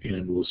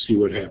 and we'll see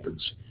what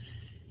happens.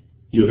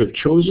 You have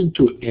chosen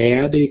to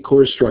add a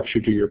course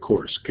structure to your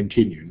course.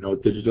 Continue.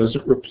 Note that it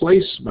doesn't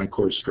replace my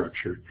course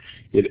structure.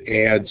 It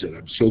adds it.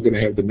 I'm still going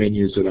to have the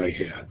menus that I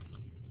had.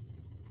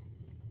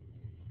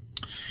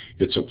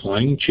 It's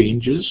applying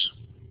changes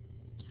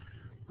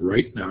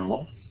right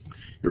now.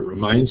 It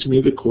reminds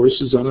me the course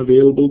is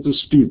unavailable to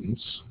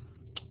students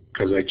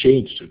because I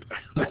changed it.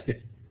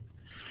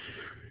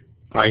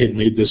 I had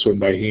made this one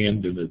by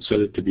hand and had set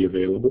it to be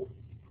available.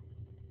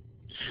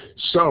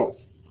 So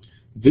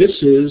this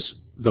is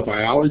the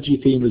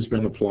biology theme has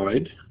been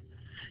applied.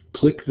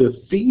 Click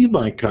the theme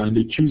icon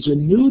to choose a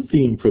new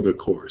theme for the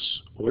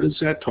course. What is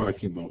that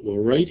talking about? Well,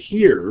 right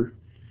here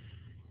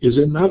is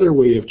another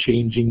way of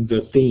changing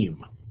the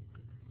theme.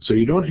 So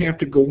you don't have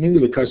to go into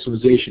the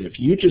customization. If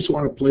you just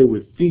want to play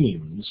with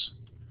themes,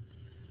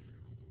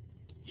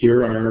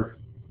 here are,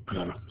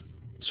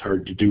 it's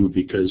hard to do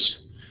because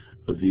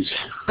of these,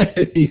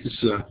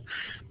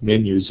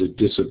 menus that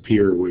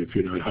disappear if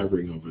you're not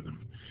hovering over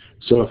them.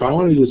 So if I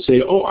wanted to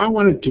say, oh, I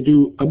wanted to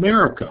do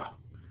America.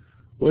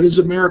 What does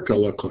America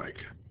look like?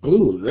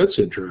 Oh, that's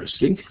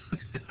interesting.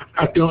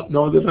 I don't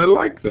know that I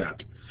like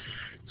that.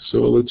 So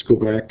let's go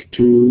back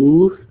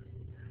to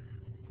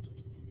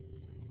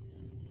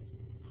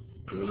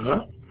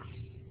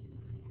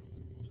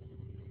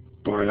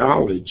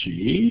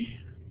biology,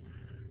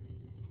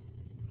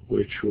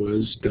 which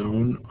was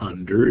down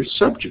under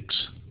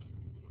subjects.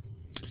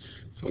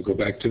 So I'll go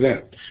back to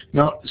that.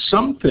 Now,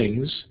 some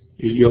things,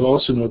 you'll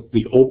also note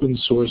the open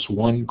source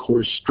one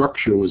course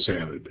structure was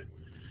added.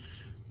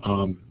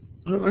 Well,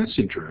 that's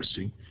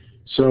interesting.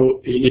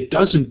 So it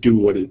doesn't do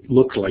what it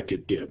looked like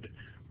it did,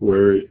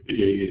 where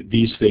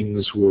these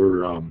things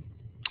were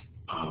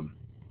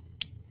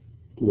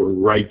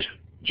right,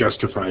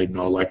 justified, and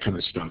all that kind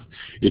of stuff.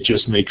 It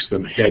just makes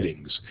them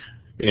headings.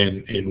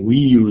 And we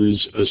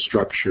use a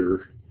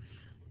structure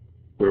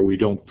where we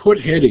don't put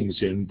headings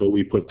in, but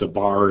we put the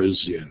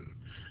bars in.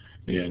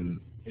 And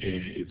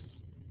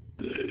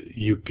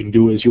you can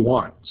do as you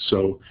want.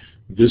 So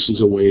this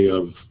is a way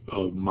of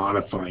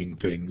modifying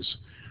things,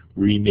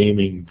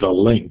 renaming the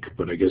link,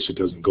 but I guess it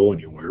doesn't go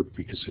anywhere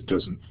because it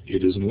isn't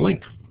a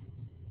link.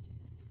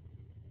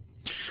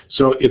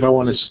 So if I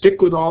want to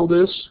stick with all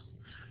this,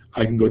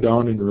 I can go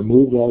down and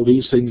remove all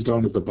these things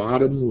down at the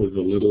bottom with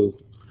the little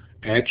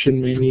action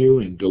menu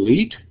and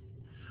delete,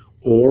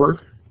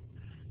 or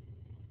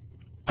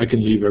I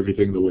can leave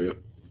everything the way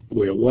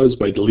it was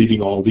by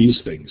deleting all these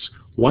things.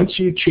 Once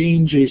you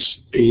change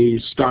a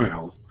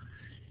style,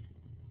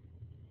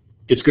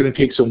 it's going to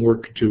take some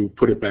work to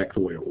put it back the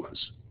way it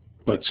was.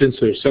 But since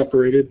they're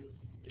separated,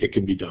 it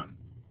can be done.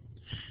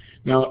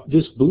 Now,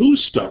 this blue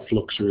stuff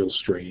looks real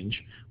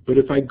strange, but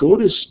if I go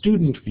to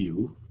Student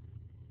View,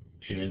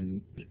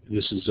 and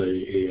this is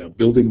a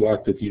building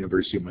block that the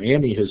University of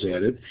Miami has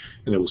added,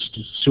 and it will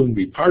soon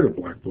be part of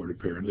Blackboard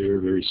apparently, or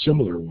a very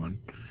similar one.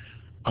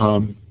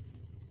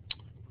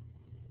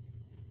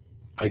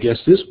 I guess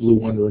this blue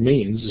one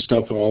remains.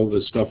 All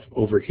the stuff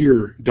over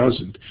here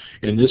doesn't,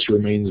 and this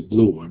remains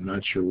blue. I'm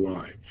not sure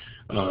why.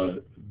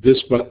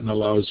 This button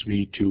allows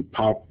me to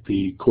pop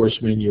the course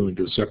menu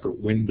into a separate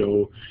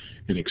window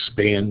and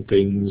expand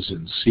things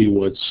and see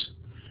what's,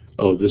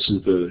 oh, this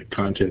is the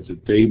content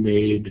that they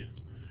made.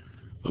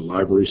 The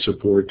library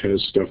support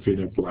has stuff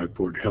in it.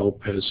 Blackboard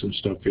Help has some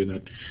stuff in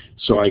it.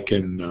 So I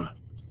can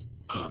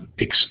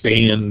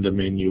expand the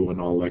menu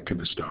and all that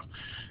kind of stuff.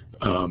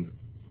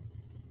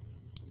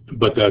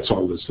 But that's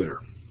all that's there.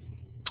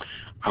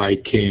 I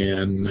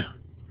can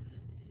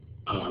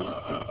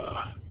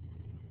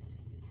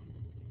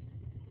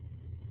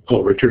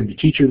return to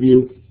teacher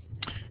view,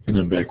 and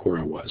then back where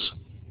I was.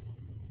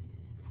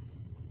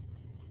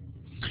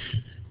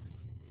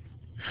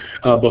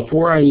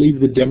 Before I leave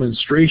the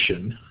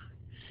demonstration,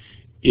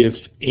 if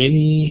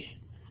anyone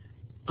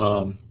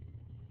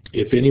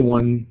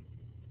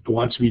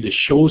wants me to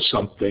show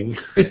something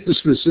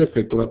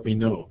specific, let me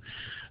know.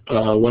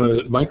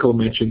 Michael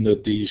mentioned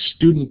that the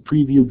student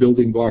preview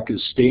building block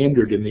is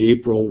standard in the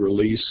April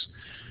release,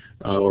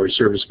 or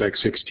Service Pack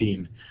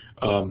 16,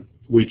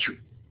 which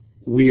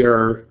we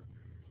are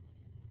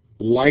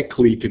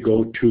likely to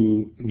go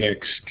to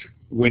next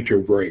winter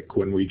break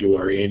when we do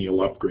our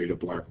annual upgrade of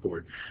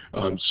Blackboard.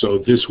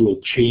 So this will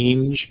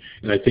change,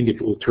 and I think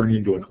it will turn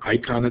into an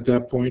icon at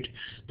that point.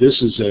 This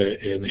is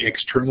an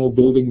external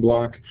building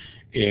block,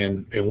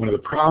 and one of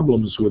the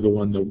problems with the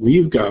one that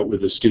we've got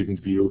with the student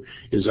view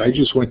is I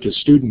just went to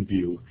student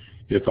view.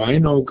 If I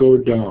now go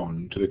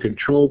down to the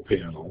control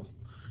panel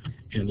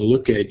and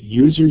look at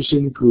users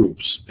and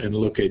groups and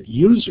look at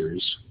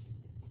users,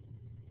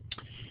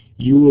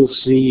 you will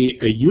see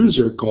a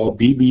user called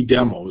BB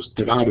Demos,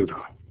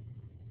 da-da-da-da.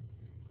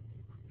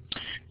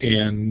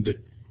 And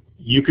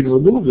you can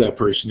remove that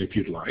person if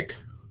you'd like.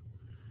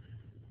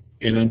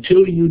 And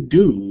until you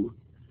do,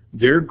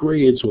 their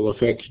grades will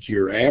affect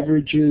your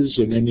averages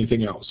and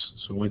anything else.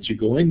 So once you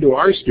go into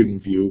our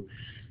student view,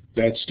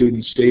 that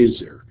student stays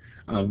there.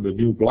 The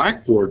new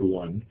Blackboard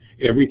one,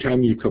 every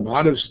time you come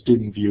out of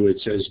student view,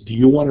 it says, do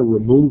you want to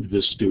remove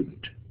this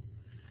student?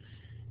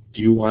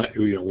 Do you want,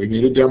 we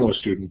made a demo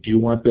student, do you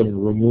want them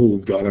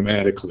removed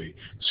automatically,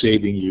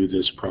 saving you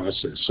this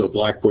process? So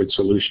Blackboard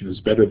solution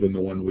is better than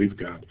the one we've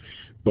got,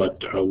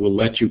 but we'll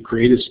let you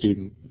create a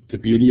student. The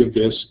beauty of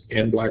this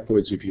and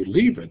Blackboard's, if you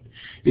leave it,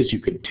 is you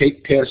can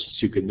take tests,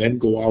 you can then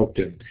go out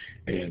and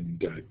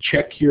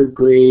check your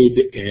grade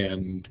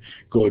and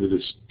go to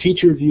this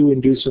teacher view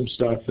and do some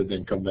stuff, and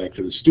then come back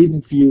to the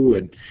student view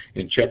and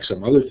check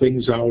some other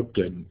things out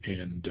and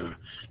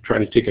try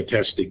to take a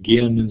test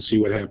again and see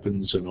what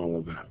happens and all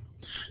of that.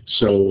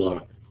 So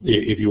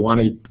if you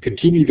want to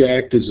continue to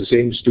act as the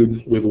same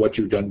student with what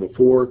you've done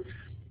before,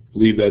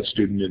 leave that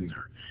student in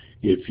there.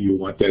 If you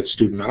want that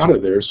student out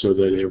of there so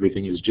that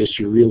everything is just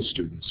your real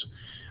students.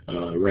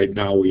 Right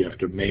now we have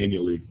to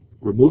manually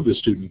remove the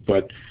student,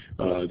 but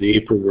the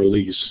April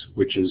release,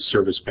 which is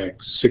Service Pack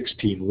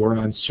 16, we're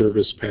on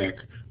Service Pack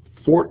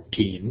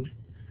 14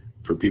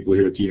 for people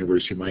here at the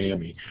University of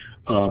Miami.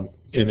 And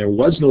there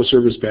was no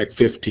Service Pack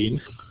 15,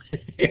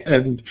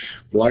 and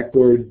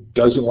Blackboard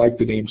doesn't like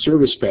the name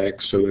Service Pack,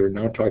 so they're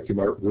now talking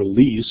about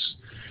release,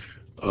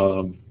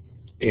 and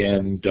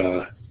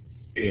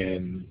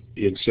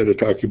instead of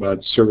talking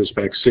about Service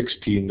Pack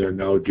 16, they're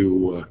now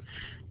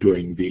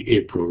doing the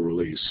April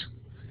release.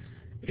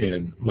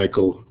 And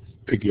Michael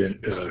again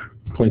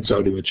points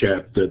out in the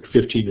chat that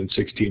 15 and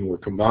 16 were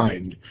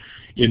combined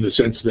in the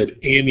sense that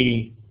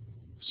any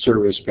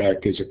Service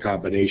Pack is a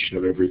combination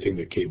of everything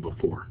that came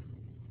before,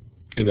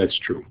 and that's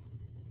true.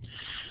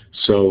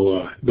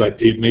 So, but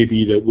it may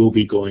be that we'll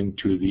be going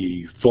to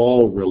the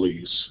fall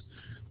release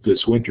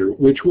this winter,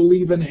 which will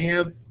even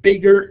have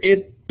bigger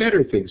and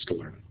better things to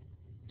learn.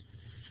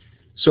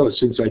 So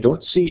since I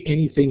don't see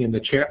anything in the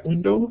chat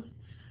window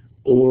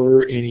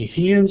or any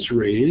hands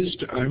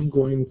raised, I'm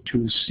going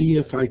to see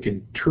if I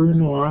can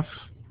turn off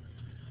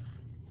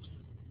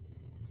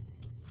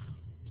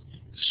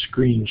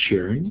screen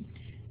sharing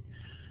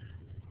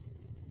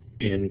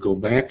and go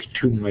back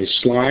to my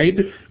slide,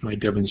 my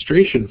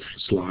demonstration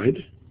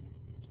slide,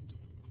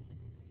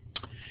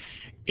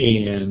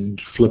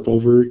 and flip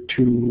over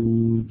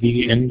to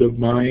the end of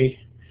my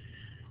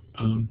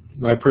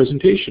my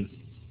presentation.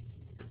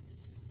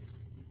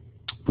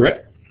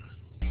 Brett?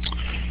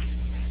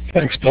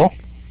 Thanks, Bill.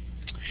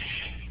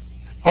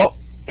 Well,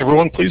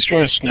 everyone, please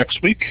join us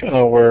next week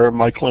where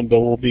Michael and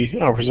Bill will be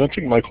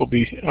presenting. Mike will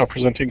be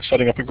presenting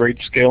setting up a grade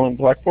scale in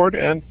Blackboard,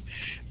 and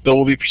Bill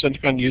will be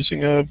presenting on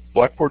using a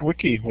Blackboard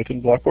wiki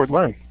within Blackboard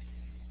Learn.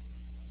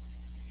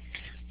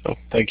 So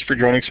thank you for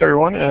joining us,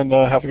 everyone, and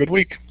have a good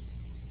week.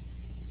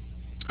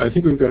 I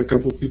think we've got a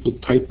couple of people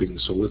typing,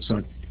 so let's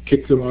not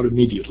kick them out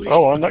immediately.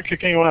 Oh, I'm not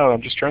kicking anyone out.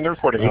 I'm just turning the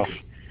recording off.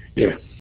 Yeah.